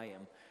 so I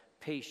am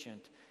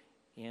patient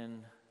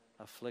in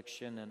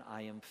affliction, and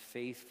I am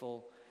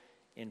faithful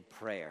in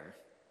prayer.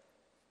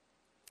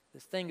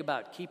 This thing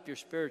about keep your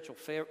spiritual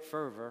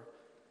fervor,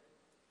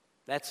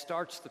 that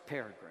starts the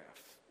paragraph.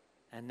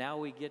 And now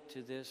we get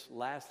to this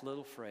last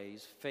little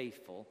phrase,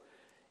 faithful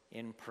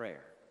in prayer.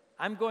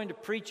 I'm going to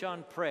preach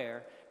on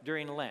prayer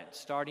during Lent.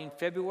 Starting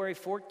February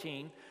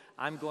 14,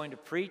 I'm going to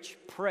preach,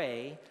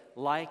 pray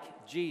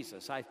like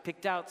Jesus. I've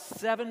picked out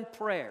 7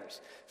 prayers.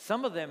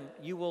 Some of them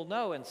you will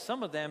know, and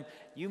some of them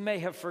you may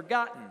have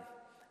forgotten.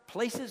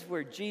 Places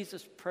where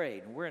Jesus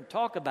prayed. And we're going to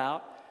talk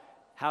about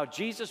how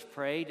Jesus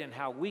prayed and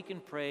how we can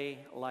pray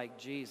like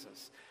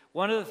Jesus.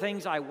 One of the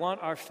things I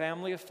want our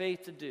family of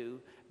faith to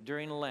do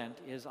during Lent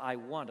is I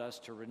want us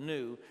to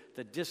renew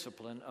the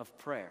discipline of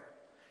prayer.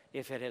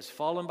 If it has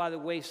fallen by the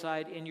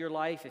wayside in your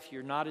life, if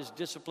you're not as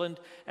disciplined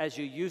as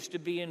you used to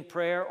be in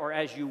prayer or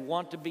as you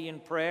want to be in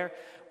prayer,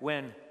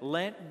 when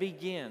Lent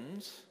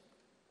begins,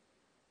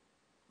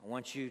 I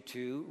want you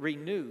to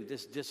renew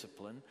this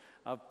discipline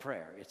of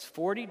prayer. It's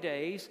 40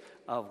 days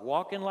of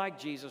walking like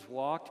Jesus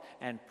walked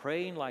and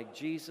praying like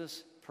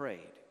Jesus prayed.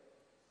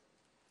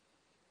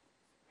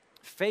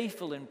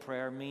 Faithful in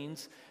prayer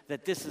means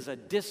that this is a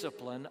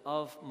discipline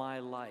of my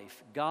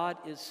life. God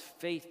is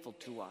faithful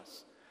to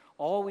us,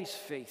 always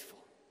faithful,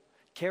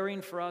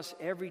 caring for us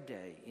every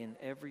day in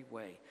every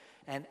way.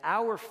 And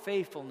our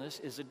faithfulness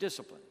is a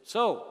discipline.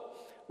 So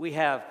we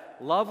have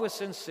love with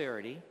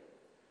sincerity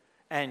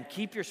and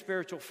keep your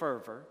spiritual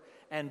fervor.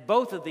 And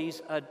both of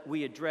these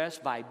we address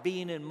by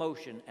being in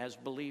motion as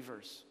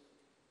believers,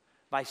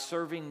 by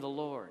serving the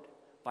Lord,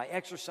 by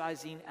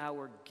exercising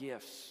our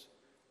gifts,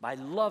 by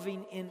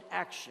loving in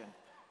action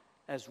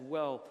as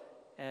well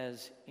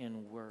as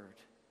in word.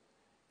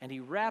 And he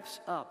wraps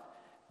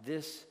up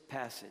this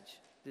passage,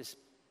 this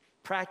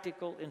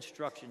practical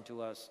instruction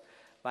to us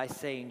by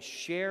saying,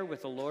 share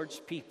with the Lord's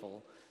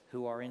people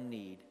who are in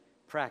need.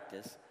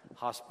 Practice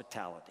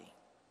hospitality.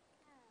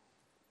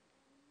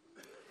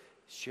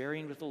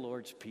 Sharing with the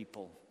Lord's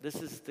people. This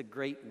is the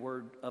great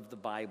word of the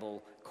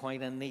Bible,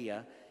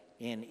 koinonia,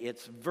 in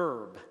its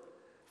verb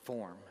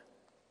form.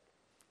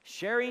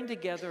 Sharing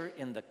together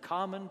in the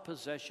common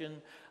possession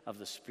of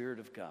the Spirit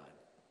of God.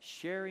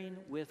 Sharing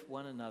with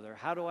one another.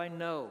 How do I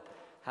know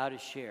how to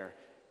share?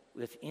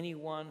 With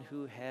anyone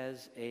who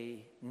has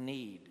a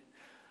need.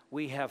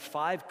 We have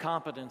 5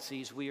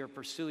 competencies we are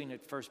pursuing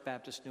at First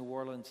Baptist New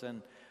Orleans,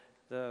 and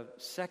the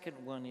second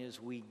one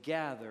is we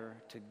gather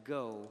to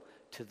go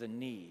to the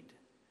need.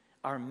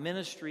 Our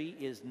ministry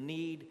is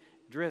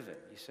need-driven.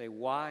 You say,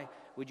 why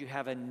would you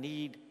have a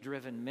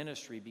need-driven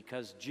ministry?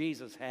 Because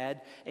Jesus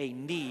had a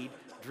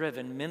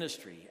need-driven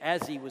ministry.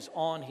 As he was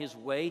on his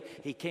way,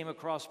 he came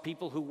across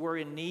people who were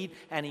in need,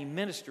 and he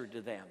ministered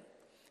to them.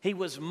 He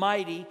was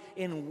mighty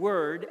in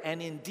word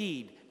and in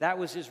deed. That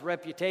was his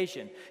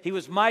reputation. He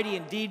was mighty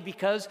in deed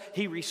because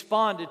he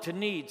responded to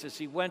needs as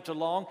he went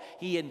along.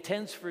 He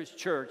intends for his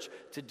church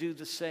to do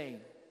the same.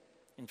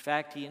 In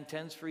fact, he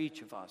intends for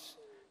each of us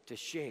to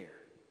share,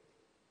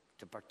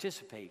 to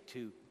participate,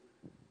 to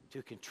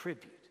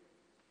contribute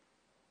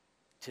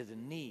to the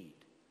need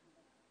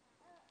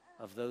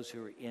of those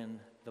who are in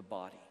the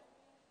body.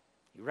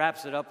 He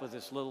wraps it up with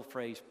this little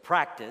phrase,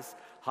 practice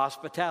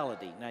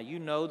hospitality. Now, you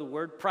know the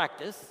word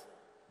practice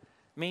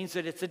means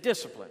that it's a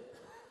discipline.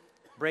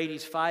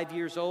 Brady's 5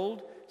 years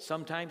old.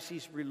 Sometimes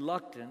he's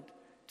reluctant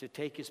to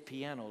take his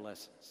piano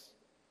lessons.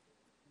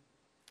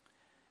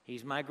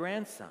 He's my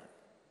grandson.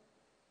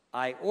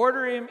 I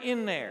order him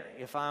in there.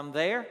 If I'm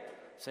there,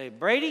 say,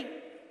 Brady,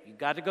 you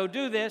got to go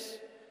do this.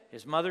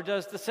 His mother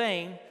does the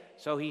same,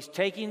 so he's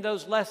taking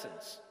those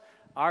lessons.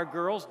 Our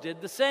girls did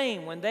the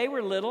same when they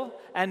were little,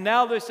 and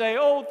now they say,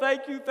 oh,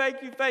 thank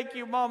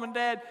you, Mom and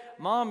Dad.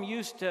 Mom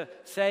used to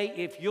say,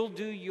 if you'll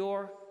do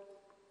your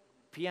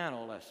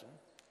piano lesson,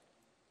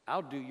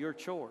 I'll do your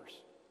chores.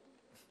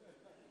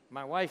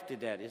 My wife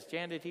did that. Is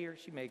Janet here?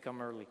 She may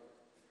come early.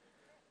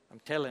 I'm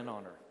telling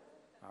on her.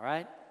 All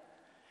right?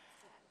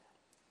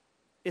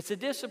 It's a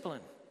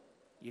discipline.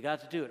 You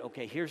got to do it.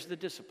 Okay, here's the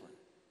discipline.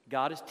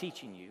 God is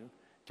teaching you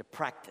to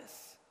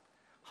practice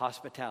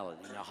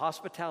hospitality. Now,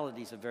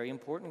 hospitality is a very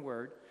important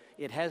word.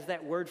 It has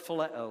that word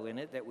phileo in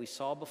it that we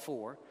saw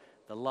before,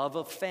 the love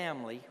of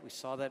family. We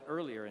saw that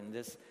earlier in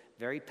this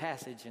very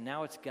passage, and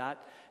now it's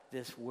got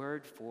this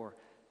word for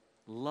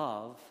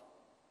love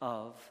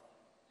of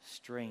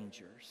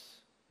strangers.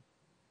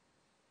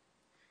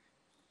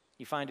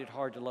 You find it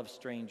hard to love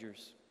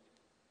strangers?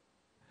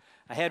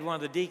 I had one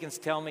of the deacons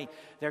tell me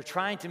they're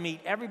trying to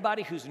meet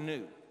everybody who's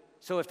new.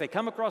 So if they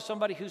come across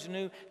somebody who's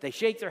new, they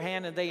shake their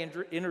hand and they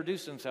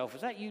introduce themselves.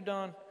 Is that you,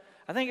 Don?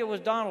 I think it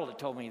was Donald that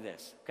told me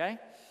this, okay?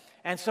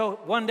 And so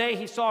one day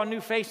he saw a new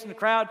face in the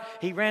crowd.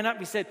 He ran up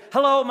and he said,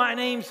 "Hello, my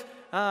name's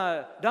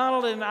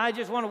Donald, and I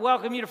just want to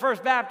welcome you to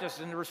First Baptist."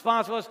 And the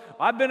response was,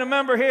 "I've been a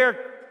member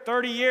here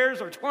 30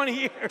 years or 20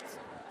 years.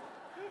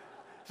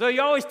 So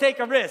you always take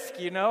a risk,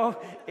 you know,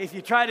 if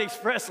you try to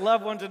express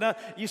love one to another.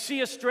 You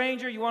see a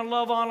stranger, you want to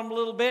love on them a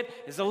little bit.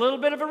 There's a little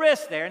bit of a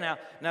risk there. Now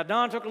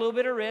Don took a little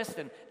bit of risk,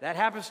 and that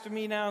happens to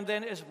me now and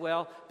then as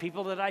well.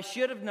 People that I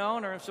should have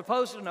known or am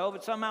supposed to know,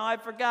 but somehow I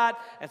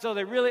forgot. And so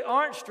they really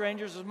aren't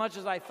strangers as much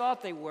as I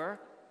thought they were.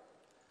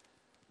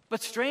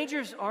 But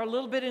strangers are a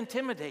little bit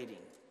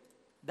intimidating.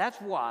 That's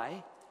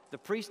why the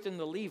priest and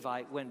the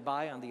Levite went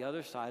by on the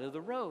other side of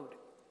the road.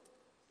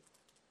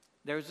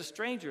 There was a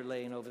stranger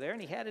laying over there,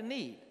 and he had a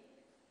need.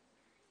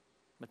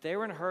 But they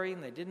were in a hurry,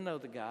 and they didn't know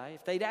the guy.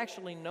 If they'd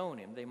actually known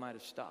him, they might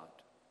have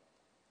stopped.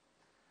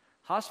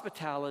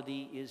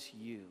 Hospitality is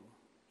you,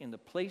 in the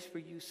place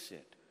where you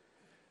sit,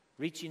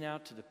 reaching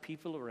out to the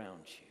people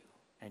around you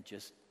and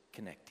just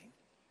connecting.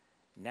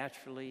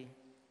 Naturally,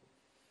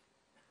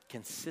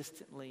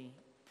 consistently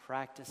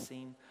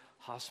practicing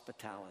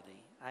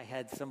hospitality. I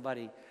had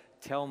somebody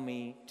tell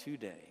me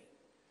today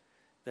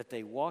that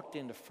they walked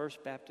into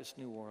First Baptist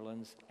New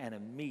Orleans and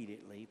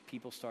immediately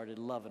people started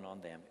loving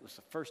on them. It was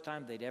the first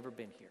time they'd ever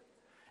been here.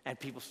 And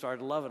people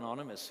started loving on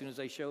them as soon as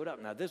they showed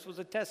up. Now, this was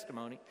a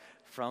testimony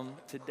from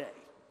today.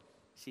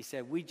 She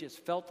said, "We just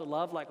felt the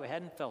love like we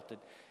hadn't felt it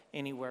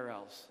anywhere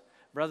else."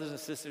 Brothers and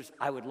sisters,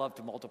 I would love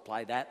to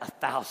multiply that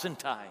 1,000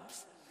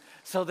 times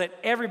so that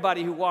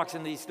everybody who walks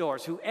in these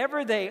doors,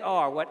 whoever they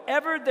are,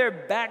 whatever their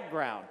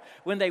background,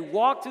 when they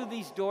walk through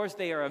these doors,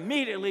 they are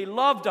immediately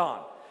loved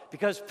on.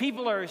 Because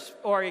people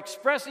are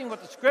expressing what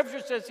the Scripture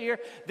says here.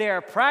 They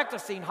are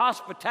practicing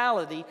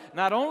hospitality,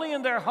 not only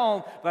in their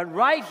home, but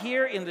right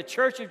here in the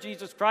Church of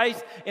Jesus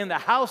Christ, in the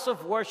house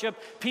of worship.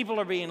 People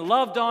are being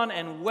loved on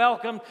and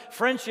welcomed.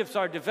 Friendships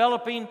are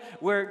developing.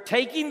 We're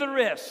taking the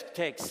risk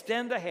to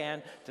extend the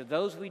hand to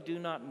those we do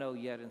not know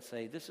yet and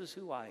say, "This is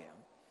who I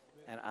am,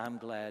 and I'm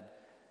glad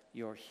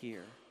you're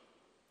here."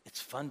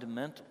 It's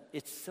fundamental.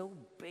 It's so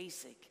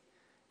basic.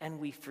 And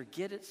we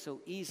forget it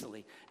so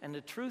easily. And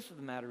the truth of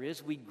the matter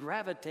is we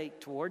gravitate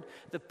toward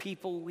the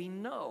people we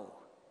know.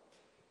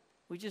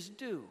 We just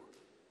do.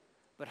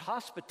 But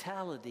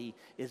hospitality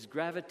is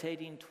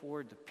gravitating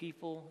toward the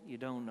people you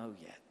don't know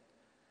yet,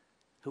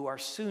 who are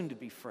soon to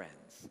be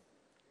friends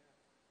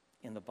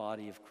in the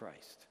body of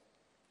Christ.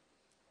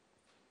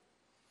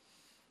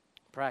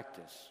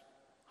 Practice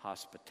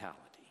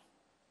hospitality.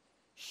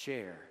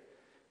 Share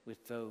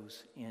with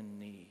those in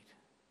need.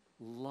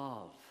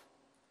 Love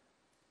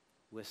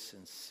with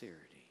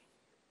sincerity.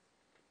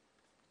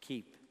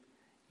 Keep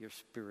your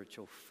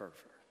spiritual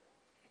fervor.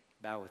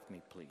 Bow with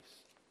me,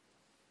 please.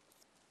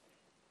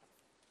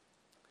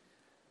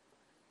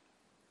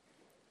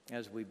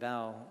 As we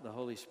bow, the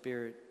Holy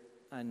Spirit,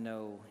 I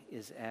know,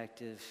 is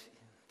active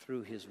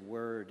through His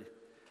Word,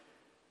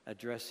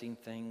 addressing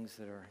things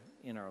that are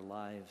in our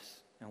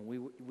lives. And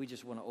we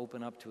just want to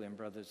open up to Him,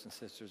 brothers and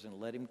sisters,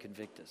 and let Him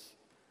convict us.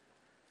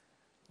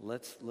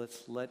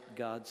 Let's let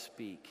God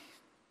speak.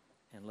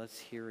 And let's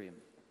hear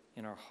Him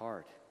in our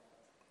heart.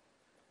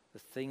 The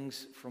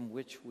things from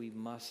which we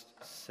must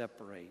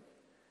separate.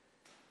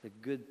 The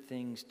good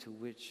things to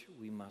which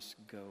we must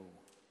go.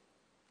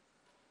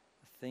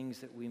 The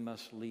things that we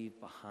must leave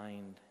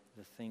behind.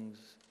 The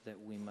things that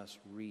we must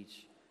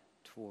reach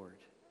toward.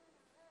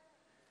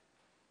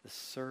 The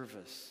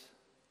service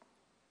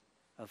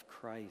of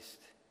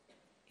Christ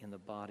in the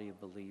body of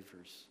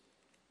believers.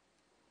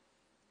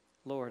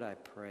 Lord, I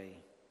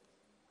pray,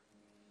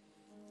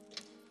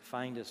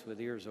 find us with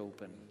ears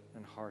open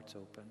and hearts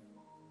open.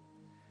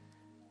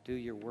 Do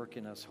your work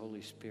in us,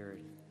 Holy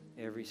Spirit.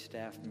 Every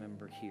staff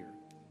member here,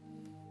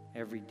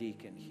 every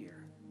deacon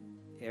here,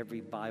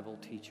 every Bible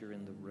teacher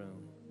in the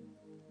room,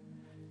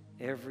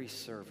 every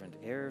servant,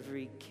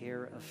 every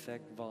care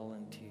effect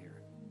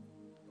volunteer.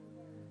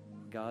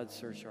 God,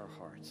 search our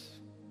hearts.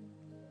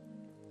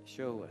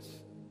 Show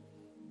us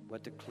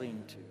what to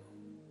cling to,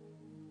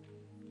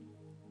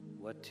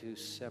 what to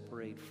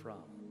separate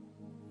from,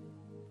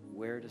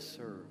 where to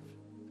serve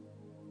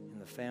in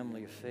the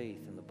family of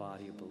faith in the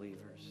body of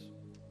believers.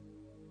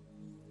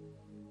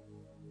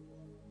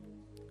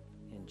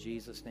 In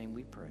Jesus' name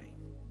we pray.